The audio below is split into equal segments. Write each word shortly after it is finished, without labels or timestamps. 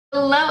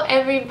Hello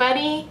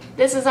everybody!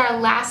 This is our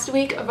last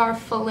week of our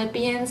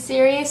Philippians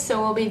series, so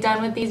we'll be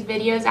done with these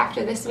videos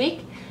after this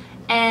week.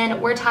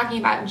 And we're talking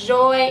about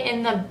joy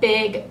in the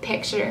big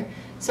picture.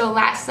 So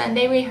last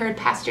Sunday we heard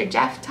Pastor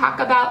Jeff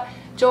talk about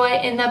joy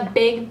in the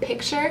big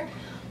picture.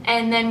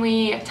 And then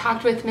we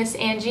talked with Miss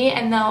Angie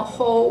and the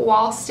whole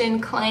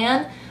Walston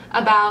clan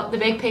about the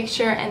big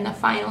picture and the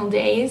final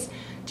days.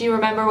 Do you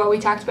remember what we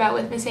talked about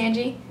with Miss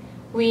Angie?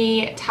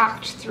 We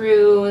talked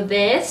through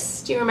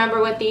this. Do you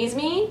remember what these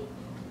mean?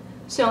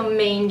 So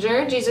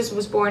manger, Jesus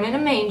was born in a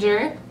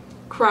manger.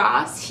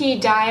 Cross, he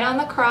died on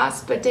the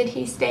cross, but did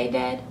he stay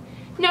dead?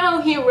 No,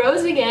 he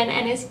rose again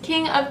and is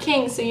King of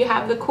Kings. So you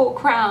have the cool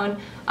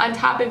crown on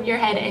top of your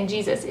head, and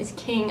Jesus is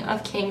King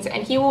of Kings,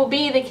 and he will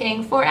be the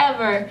king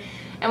forever.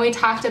 And we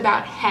talked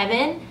about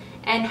heaven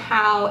and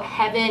how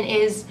heaven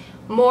is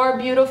more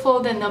beautiful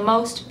than the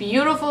most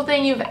beautiful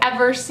thing you've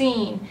ever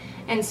seen.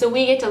 And so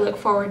we get to look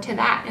forward to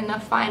that in the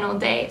final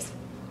days.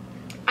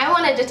 I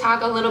wanted to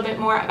talk a little bit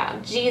more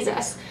about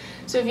Jesus.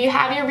 So if you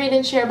have your Read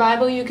and Share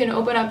Bible, you can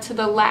open up to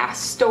the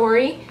last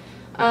story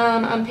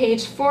on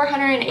page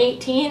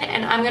 418,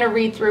 and I'm going to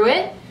read through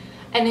it,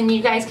 and then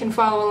you guys can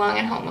follow along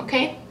at home,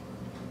 okay?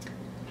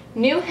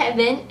 New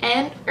heaven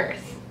and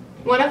earth.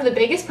 One of the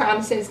biggest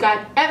promises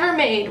God ever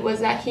made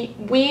was that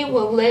we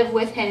will live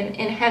with him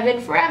in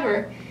heaven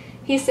forever.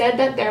 He said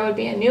that there would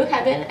be a new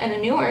heaven and a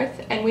new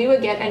earth, and we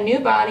would get a new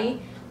body,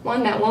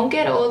 one that won't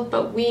get old,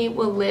 but we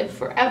will live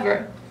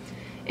forever.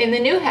 In the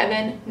new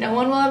heaven, no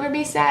one will ever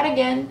be sad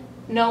again.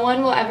 No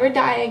one will ever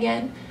die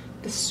again.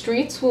 The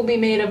streets will be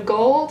made of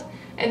gold,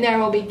 and there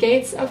will be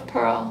gates of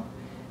pearl.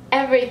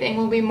 Everything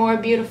will be more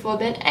beautiful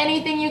than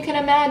anything you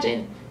can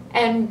imagine.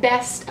 And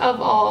best of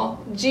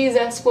all,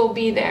 Jesus will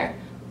be there.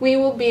 We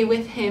will be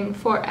with him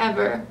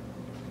forever.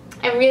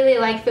 I really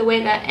like the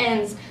way that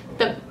ends.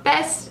 The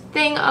best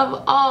thing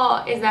of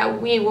all is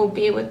that we will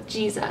be with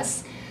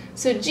Jesus.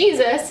 So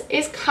Jesus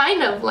is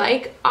kind of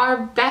like our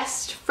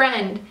best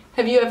friend.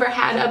 Have you ever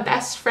had a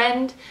best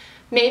friend?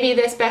 Maybe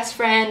this best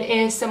friend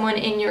is someone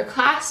in your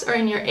class or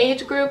in your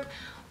age group,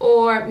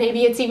 or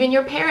maybe it's even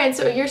your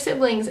parents or your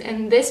siblings,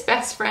 and this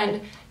best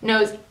friend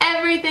knows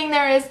everything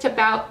there is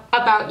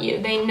about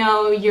you. They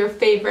know your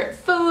favorite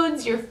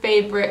foods, your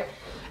favorite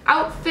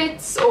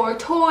outfits or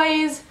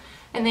toys,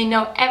 and they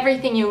know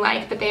everything you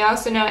like, but they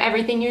also know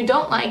everything you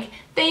don't like.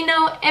 They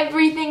know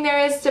everything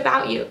there is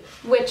about you,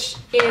 which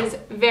is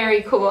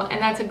very cool,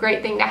 and that's a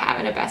great thing to have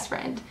in a best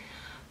friend.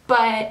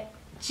 But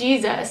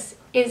Jesus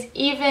is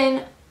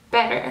even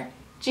better.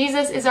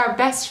 Jesus is our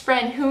best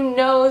friend who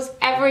knows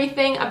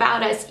everything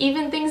about us,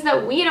 even things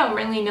that we don't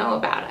really know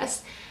about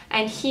us.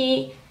 And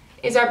he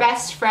is our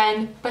best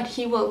friend, but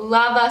he will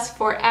love us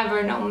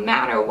forever no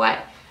matter what.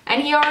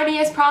 And he already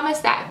has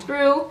promised that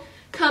through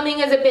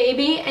coming as a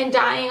baby and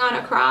dying on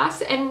a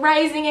cross and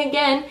rising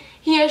again.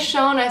 He has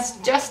shown us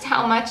just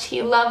how much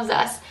he loves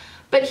us.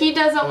 But he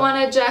doesn't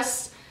want to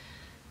just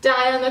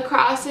die on the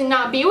cross and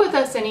not be with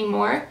us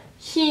anymore.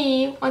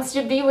 He wants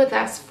to be with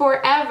us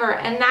forever,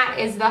 and that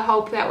is the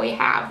hope that we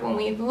have when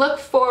we look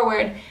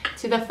forward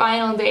to the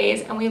final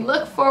days and we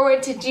look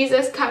forward to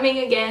Jesus coming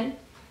again,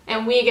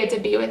 and we get to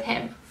be with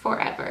him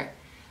forever.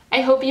 I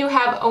hope you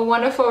have a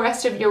wonderful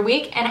rest of your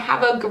week and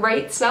have a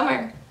great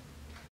summer.